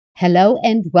Hello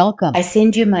and welcome. I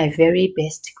send you my very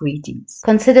best greetings.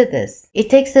 Consider this. It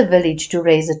takes a village to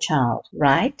raise a child,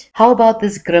 right? How about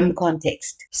this grim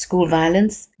context? School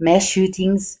violence, mass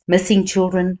shootings, missing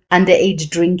children, underage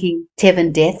drinking,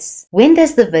 7 deaths. When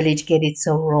does the village get it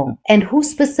so wrong? And who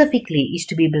specifically is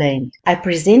to be blamed? I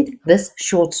present this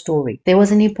short story. There was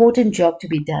an important job to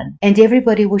be done, and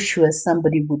everybody was sure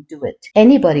somebody would do it.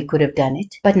 Anybody could have done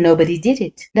it, but nobody did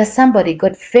it. Now somebody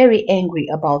got very angry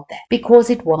about that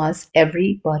because it was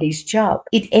everybody's job.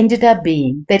 It ended up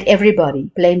being that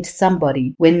everybody blamed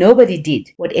somebody when nobody did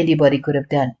what anybody could have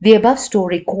done. The above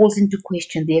story calls into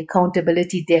question the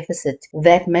accountability deficit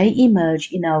that may emerge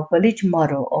in our village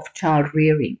model of child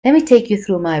rearing. Let me take you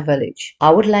through my village. I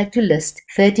would like to list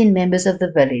 13 members of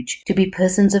the village to be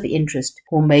persons of interest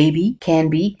who may be, can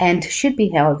be, and should be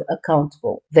held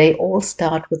accountable. They all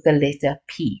start with the letter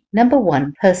P. Number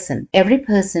 1, person. Every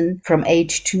person from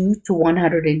age 2 to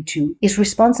 102 is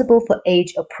responsible for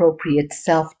age-appropriate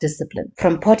self-discipline.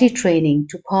 From potty training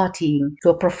to partying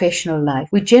to a professional life,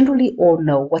 we generally all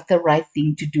know what the right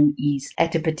thing to do is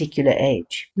at a particular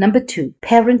age. Number 2,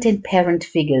 parent and parent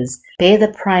figures bear the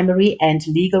primary and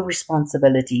legal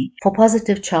responsibility for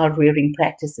positive child rearing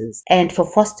practices and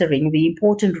for fostering the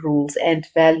important rules and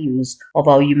values of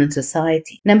our human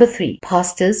society. Number 3,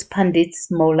 pastors, pundits,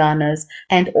 maulanas,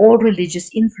 and all religious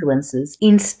influences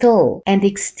instill and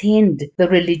extend the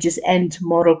religious and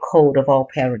moral code of our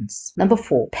parents. Number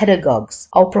 4, pedagogues.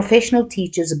 Our professional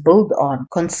teachers build on,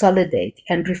 consolidate,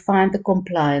 and refine the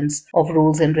compliance of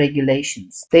rules and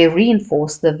regulations. They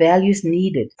reinforce the values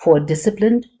needed for a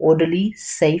disciplined, orderly,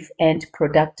 safe, and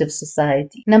productive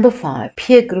society. Number 5,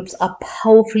 peer groups are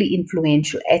powerfully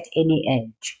influential at any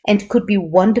age and could be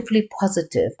wonderfully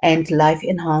positive and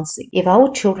life-enhancing. If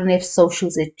our children have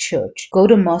socials at church, go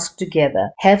to mosque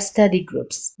together, have study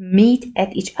groups, meet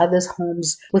at each other's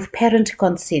homes with parent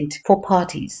consent for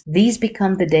parties, these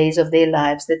become the days of their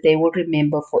lives that they will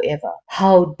remember forever.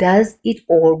 How does it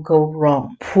all go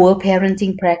wrong? Poor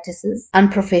parenting practices,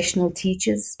 unprofessional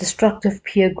teachers, destructive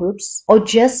peer groups, or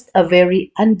just a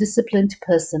very undisciplined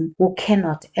person who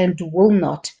cannot and will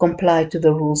not comply to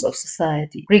the rules of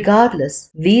society. Regardless,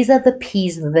 these are the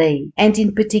P's they, and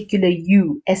in particular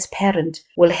you as parent,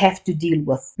 will have to deal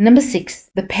with. Number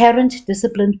 6, the parent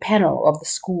discipline panel of the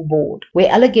school board,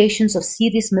 where allegations of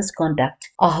serious misconduct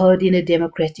are heard in a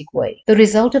democratic way. The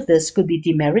result of this could be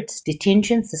demerits,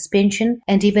 detention, suspension,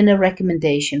 and even a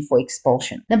recommendation for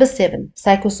expulsion. Number 7,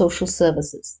 psychosocial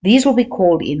services. These will be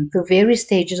called in through various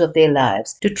stages of their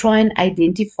lives to try and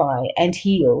identify and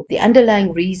heal the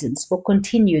underlying reasons for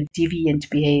continued deviant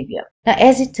behavior. Now,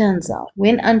 as it turns out,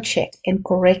 when unchecked and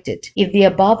corrected, if the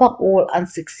above are all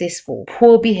unsuccessful,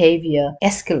 poor behavior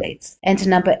escalates. And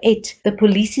number 8, the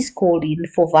police is called in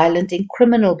for violent and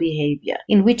criminal behavior,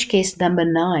 in which case number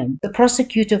 9, the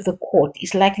prosecutor of the court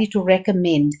is likely to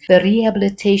recommend the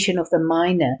rehabilitation of the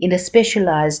minor in a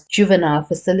specialized juvenile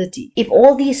facility. If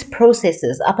all these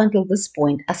processes up until this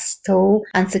point are still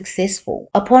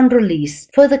unsuccessful, upon release,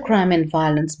 further crime and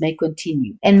violence may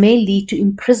continue and may lead to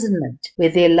imprisonment, where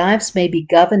their lives may be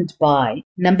governed by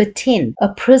number 10,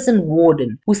 a prison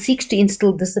warden who seeks to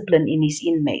instill discipline in his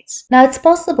inmates. Now, it's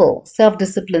possible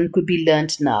self-discipline could be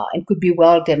learnt now and could be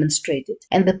well demonstrated,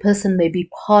 and the person may be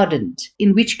pardoned,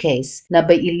 in which case,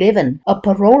 number 11, a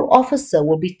parole officer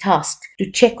will be tasked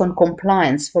to check on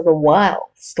compliance for a while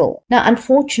still. Now,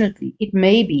 unfortunately, it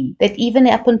may be that even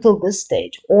up until this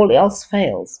stage, all else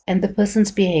fails, and the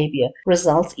person's behavior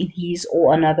results in his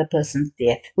or another person's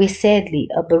death, where sadly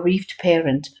a bereaved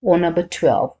parent or number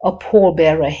 12, a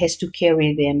pallbearer has to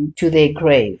carry them to their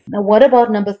grave. Now, what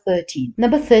about number 13?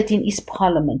 Number 13 is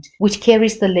Parliament, which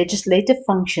carries the legislative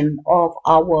function of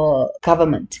our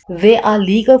government. There are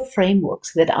legal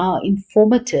frameworks that are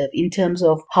informative in terms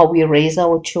of how we raise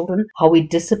our children, how we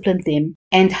discipline them,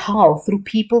 and how, through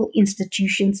people,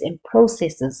 institutions, and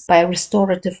processes, by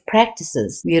restorative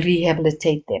practices, we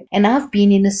rehabilitate them. And I've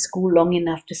been in a school long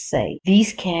enough to say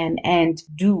these can and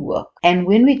do work. And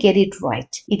when we get it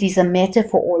right, it is a matter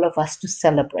for all of us to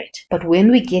celebrate. But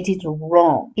when we get it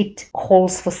wrong, it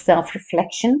calls for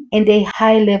self-reflection and a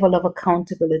high level of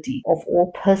accountability of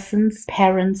all persons,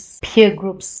 parents, peer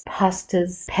groups,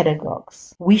 pastors,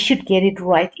 pedagogues. We should get it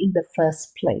right in the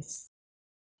first place.